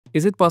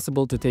Is it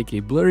possible to take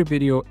a blurry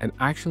video and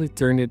actually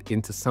turn it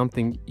into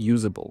something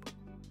usable?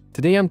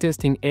 Today I'm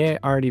testing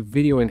Aiarty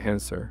Video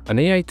Enhancer, an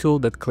AI tool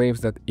that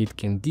claims that it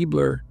can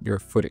deblur your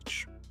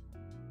footage.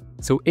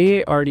 So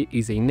Aiarty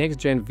is a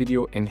next-gen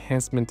video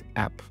enhancement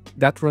app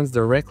that runs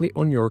directly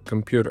on your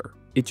computer.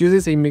 It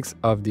uses a mix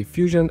of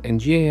diffusion and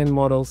GAN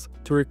models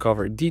to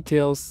recover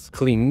details,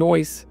 clean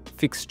noise,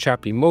 fix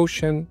choppy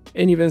motion,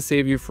 and even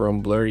save you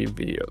from blurry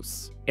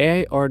videos.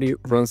 Aiarty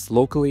runs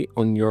locally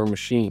on your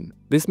machine.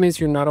 This means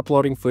you're not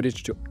uploading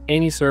footage to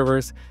any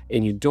servers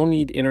and you don't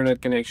need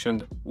internet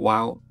connection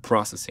while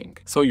processing.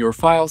 So your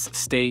files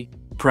stay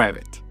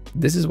private.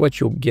 This is what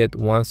you'll get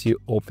once you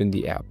open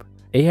the app.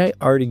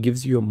 Aiarty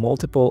gives you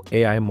multiple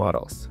AI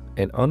models,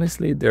 and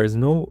honestly, there's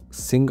no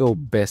single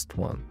best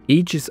one.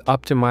 Each is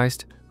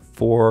optimized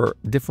for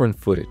different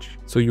footage,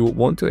 so you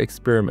want to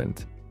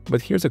experiment.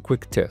 But here's a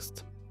quick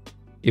test.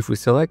 If we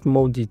select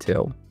mode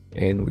detail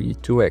and we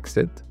 2x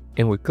it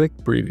and we click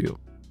preview,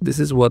 this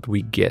is what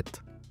we get.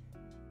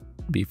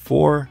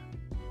 Before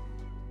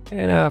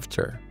and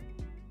after.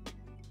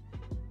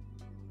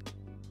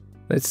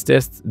 Let's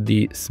test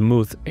the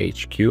smooth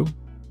HQ.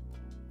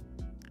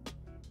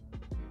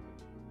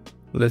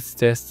 Let's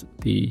test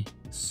the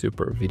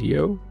super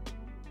video.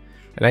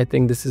 And I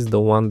think this is the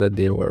one that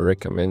they were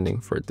recommending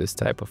for this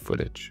type of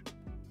footage.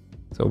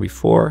 So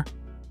before,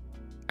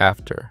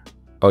 after.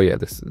 Oh yeah,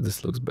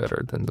 this looks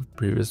better than the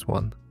previous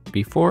one.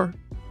 Before,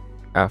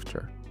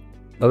 after.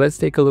 Now let's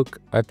take a look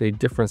at a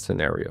different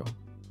scenario.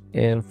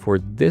 And for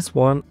this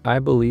one, I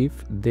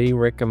believe they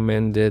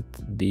recommended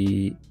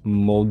the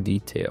mode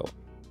detail.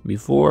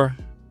 Before,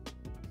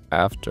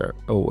 after.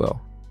 Oh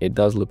well, it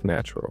does look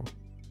natural.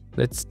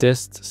 Let's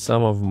test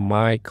some of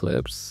my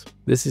clips.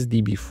 This is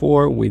the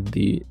before with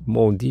the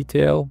mode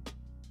detail.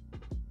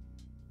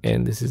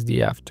 And this is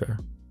the after.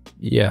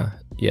 Yeah.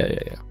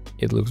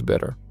 It looks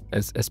better.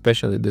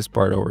 Especially this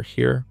part over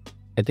here.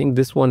 I think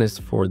this one is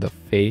for the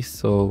face,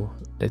 so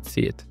let's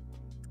see it.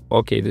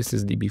 Okay, this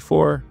is the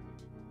before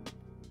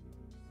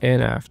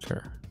and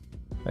after.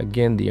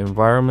 Again, the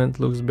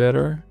environment looks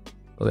better.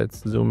 Let's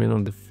zoom in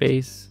on the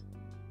face.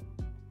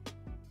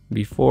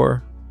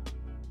 Before,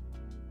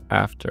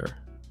 after.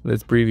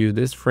 Let's preview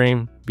this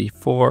frame.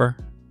 Before,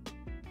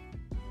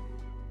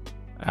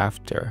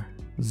 after.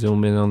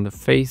 Zoom in on the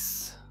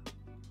face.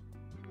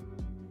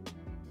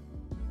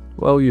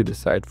 Well, you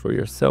decide for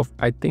yourself.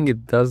 I think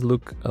it does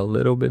look a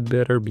little bit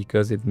better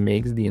because it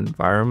makes the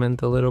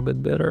environment a little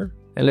bit better.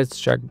 And let's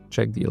check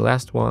the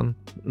last one.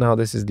 Now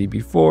this is the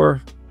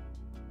before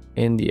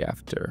and the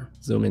after.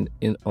 Zooming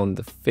in on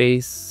the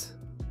face.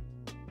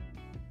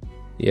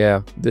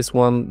 Yeah, this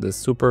one, the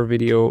super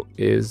video,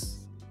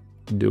 is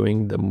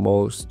doing the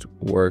most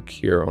work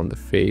here on the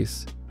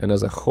face. And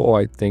as a whole,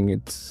 I think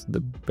it's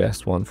the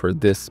best one for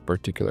this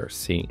particular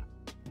scene.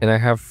 And I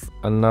have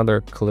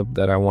another clip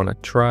that I want to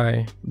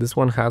try. This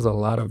one has a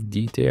lot of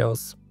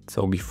details.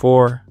 So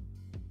before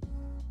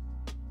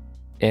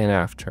and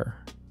after.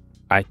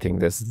 I think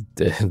this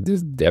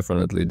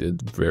definitely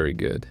did very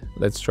good.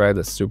 Let's try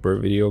the super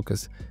video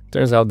because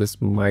turns out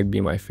this might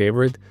be my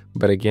favorite.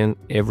 But again,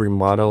 every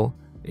model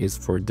is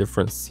for a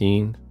different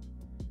scene.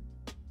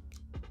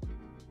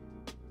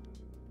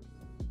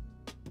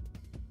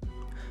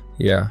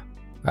 Yeah,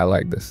 I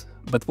like this.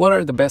 But what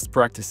are the best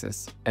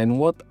practices and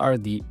what are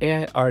the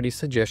Aiarty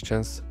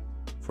suggestions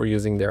for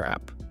using their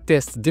app?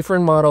 Test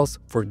different models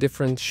for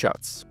different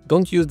shots.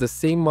 Don't use the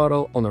same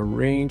model on a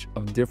range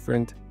of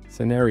different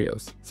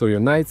scenarios, so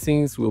your night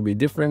scenes will be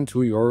different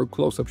to your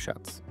close-up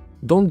shots.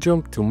 Don't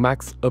jump to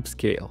max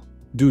upscale.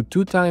 Do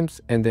 2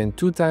 times and then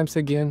 2 times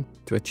again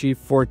to achieve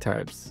 4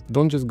 times.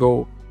 Don't just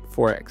go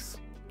 4x.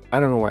 I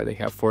don't know why they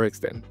have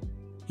 4x then.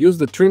 Use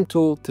the trim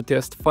tool to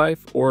test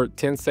 5 or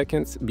 10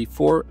 seconds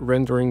before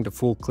rendering the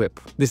full clip.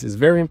 This is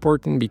very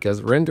important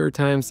because render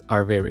times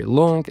are very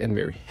long and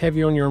very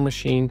heavy on your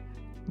machine,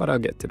 but I'll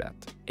get to that.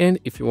 And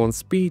if you want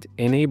speed,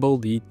 enable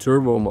the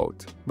turbo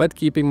mode, but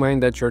keep in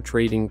mind that you're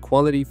trading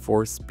quality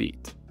for speed.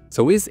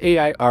 So is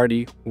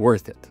Aiarty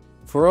worth it?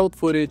 For old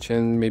footage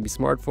and maybe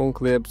smartphone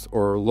clips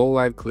or low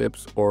light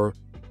clips, or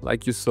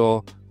like you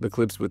saw, the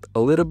clips with a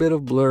little bit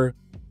of blur,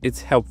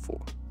 it's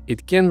helpful.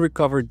 It can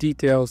recover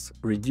details,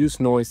 reduce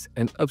noise,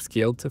 and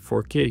upscale to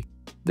 4K.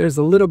 There's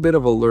a little bit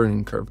of a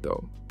learning curve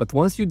though, but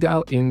once you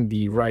dial in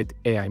the right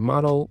AI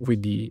model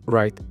with the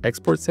right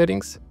export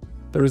settings,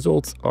 the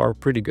results are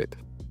pretty good.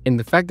 And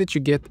the fact that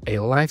you get a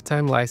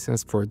lifetime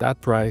license for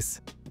that price,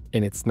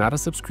 and it's not a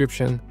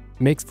subscription,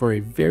 makes for a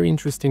very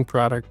interesting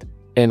product.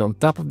 And on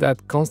top of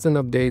that, constant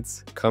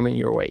updates coming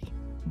your way.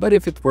 But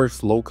if it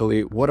works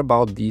locally, what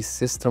about these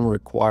system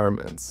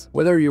requirements?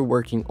 Whether you're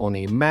working on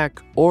a Mac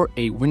or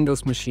a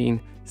Windows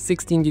machine,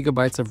 16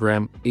 GB of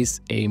RAM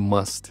is a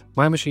must.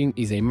 My machine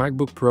is a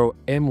MacBook Pro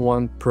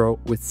M1 Pro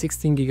with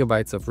 16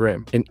 GB of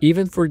RAM. And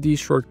even for these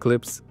short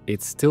clips,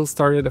 it still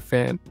started a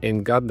fan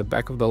and got the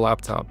back of the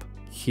laptop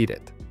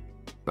heated.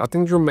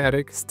 Nothing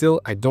dramatic, still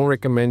I don't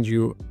recommend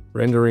you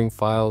rendering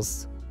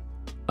files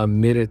a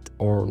minute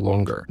or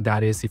longer.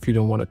 That is if you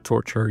don't want to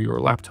torture your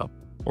laptop.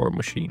 or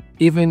machine,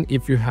 even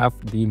if you have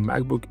the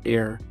MacBook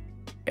Air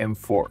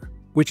M4,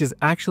 which is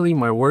actually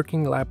my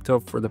working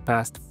laptop for the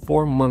past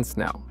 4 months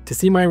now. To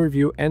see my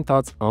review and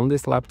thoughts on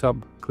this laptop,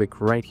 click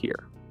right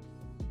here.